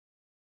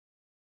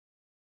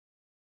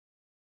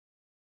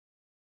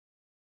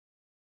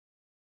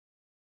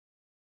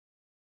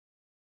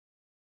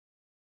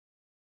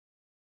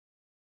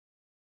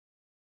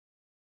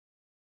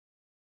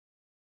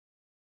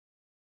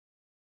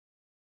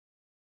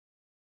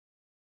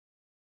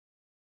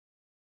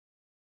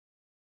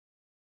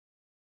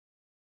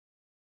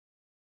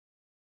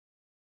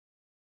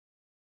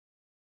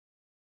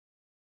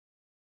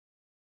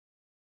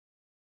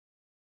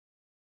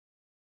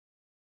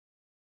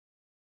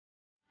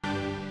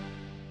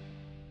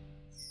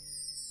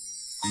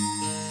The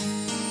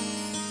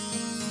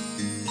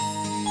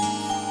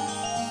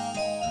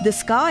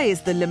sky is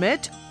the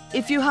limit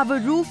if you have a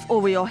roof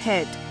over your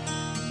head.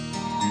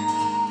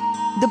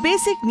 The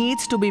basic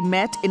needs to be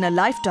met in a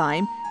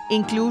lifetime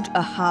include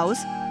a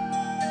house,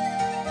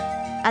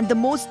 and the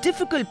most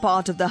difficult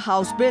part of the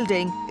house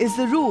building is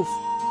the roof.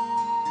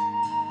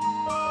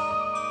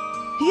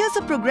 Here's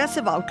a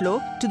progressive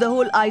outlook to the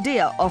whole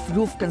idea of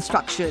roof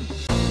construction.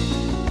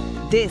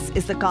 This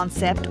is the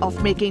concept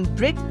of making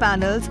brick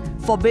panels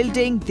for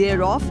building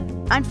thereof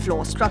and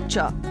floor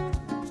structure.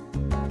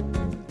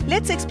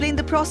 Let's explain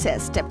the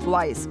process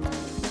stepwise.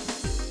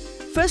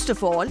 First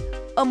of all,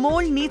 a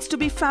mold needs to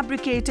be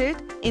fabricated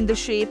in the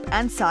shape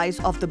and size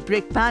of the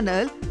brick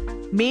panel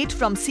made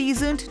from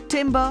seasoned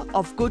timber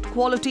of good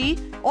quality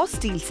or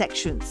steel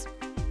sections.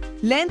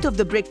 Length of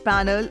the brick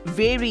panel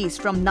varies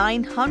from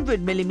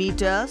 900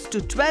 mm to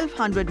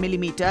 1200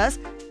 mm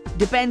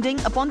depending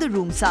upon the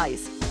room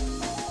size.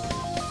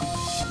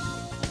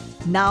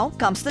 Now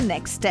comes the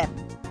next step,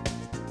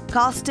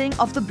 casting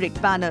of the brick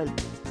panel.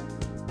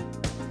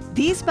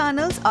 These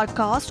panels are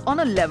cast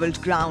on a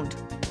leveled ground.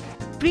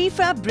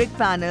 Prefab brick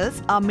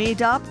panels are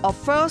made up of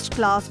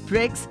first-class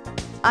bricks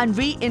and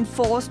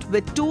reinforced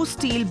with 2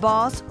 steel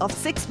bars of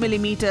 6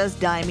 mm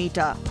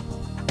diameter.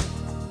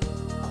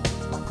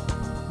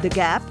 The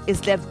gap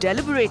is left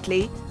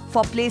deliberately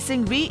for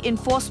placing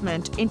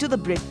reinforcement into the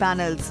brick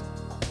panels.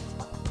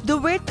 The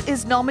width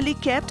is normally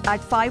kept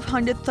at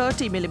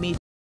 530 mm.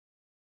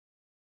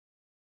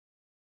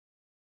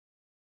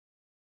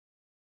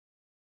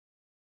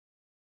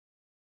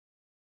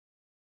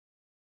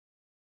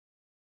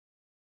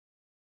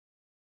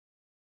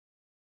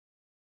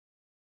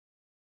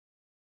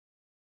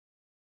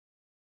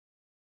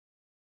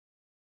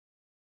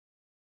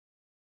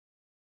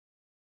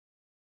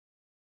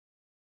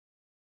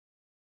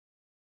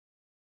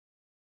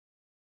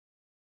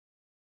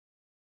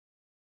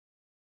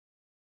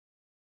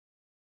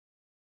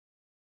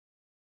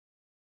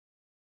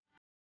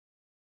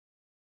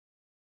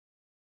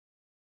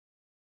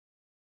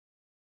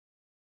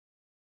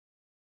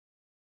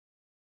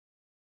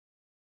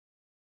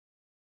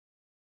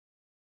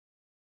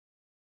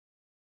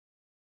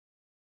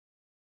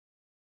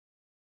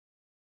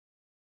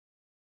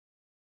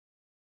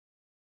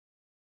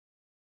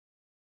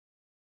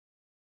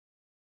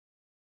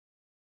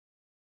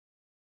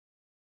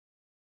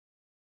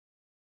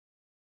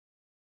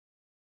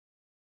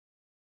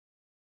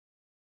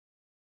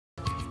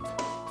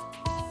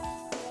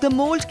 The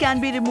mold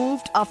can be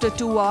removed after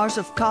 2 hours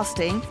of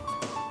casting,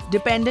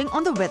 depending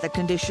on the weather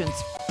conditions.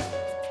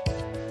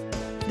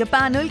 The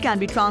panel can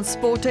be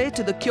transported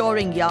to the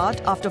curing yard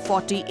after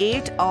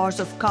 48 hours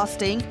of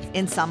casting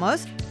in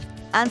summers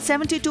and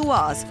 72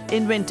 hours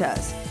in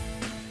winters.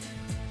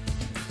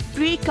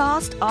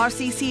 Precast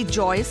RCC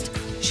joist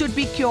should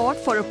be cured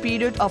for a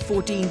period of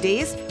 14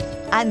 days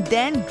and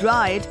then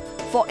dried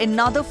for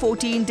another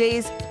 14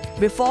 days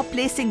before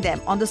placing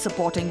them on the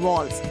supporting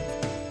walls.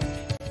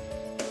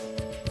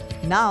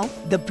 Now,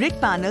 the brick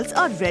panels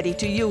are ready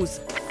to use.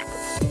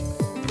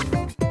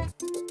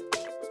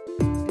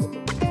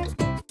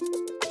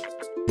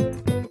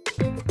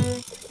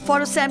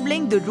 For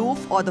assembling the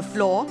roof or the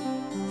floor,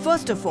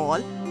 first of all,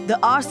 the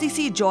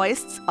RCC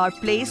joists are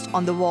placed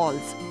on the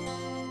walls.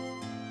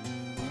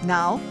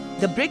 Now,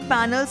 the brick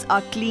panels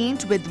are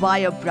cleaned with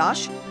wire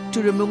brush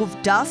to remove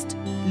dust,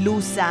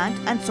 loose sand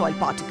and soil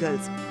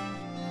particles.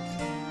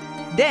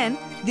 Then,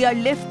 they are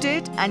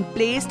lifted and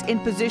placed in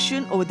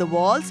position over the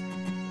walls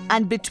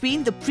and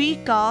between the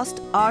precast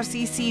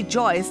RCC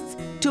joists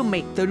to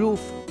make the roof.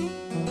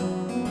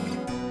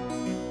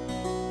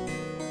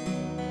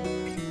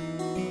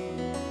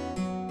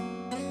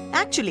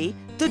 Actually,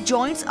 the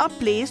joints are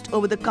placed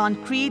over the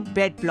concrete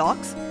bed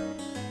blocks.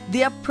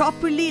 They are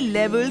properly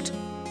leveled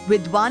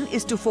with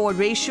 1:4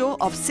 ratio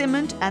of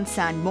cement and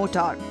sand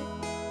mortar.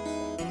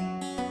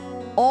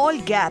 All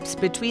gaps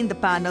between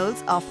the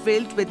panels are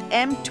filled with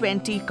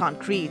M20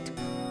 concrete.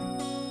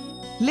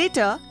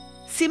 Later,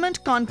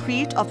 cement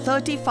concrete of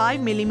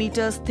 35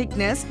 mm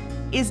thickness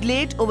is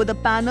laid over the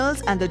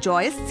panels and the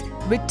joists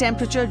with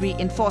temperature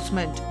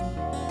reinforcement.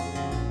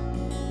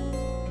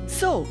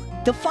 So,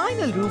 the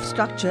final roof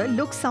structure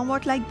looks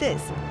somewhat like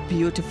this,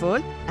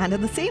 beautiful and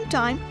at the same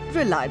time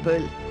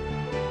reliable.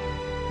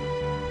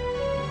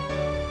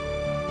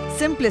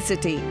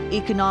 Simplicity,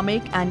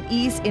 economic and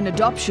ease in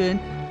adoption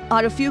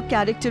are a few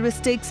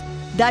characteristics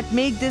that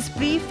make this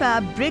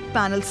prefab brick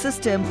panel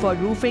system for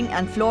roofing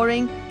and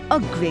flooring a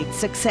great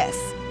success.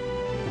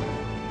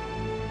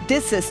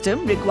 This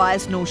system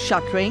requires no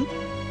shuttering,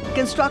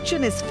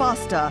 construction is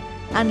faster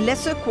and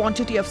lesser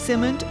quantity of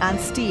cement and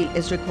steel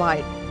is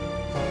required.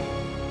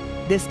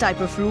 This type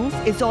of roof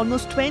is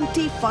almost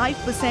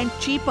 25%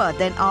 cheaper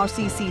than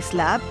RCC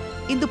slab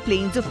in the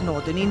plains of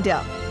northern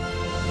India.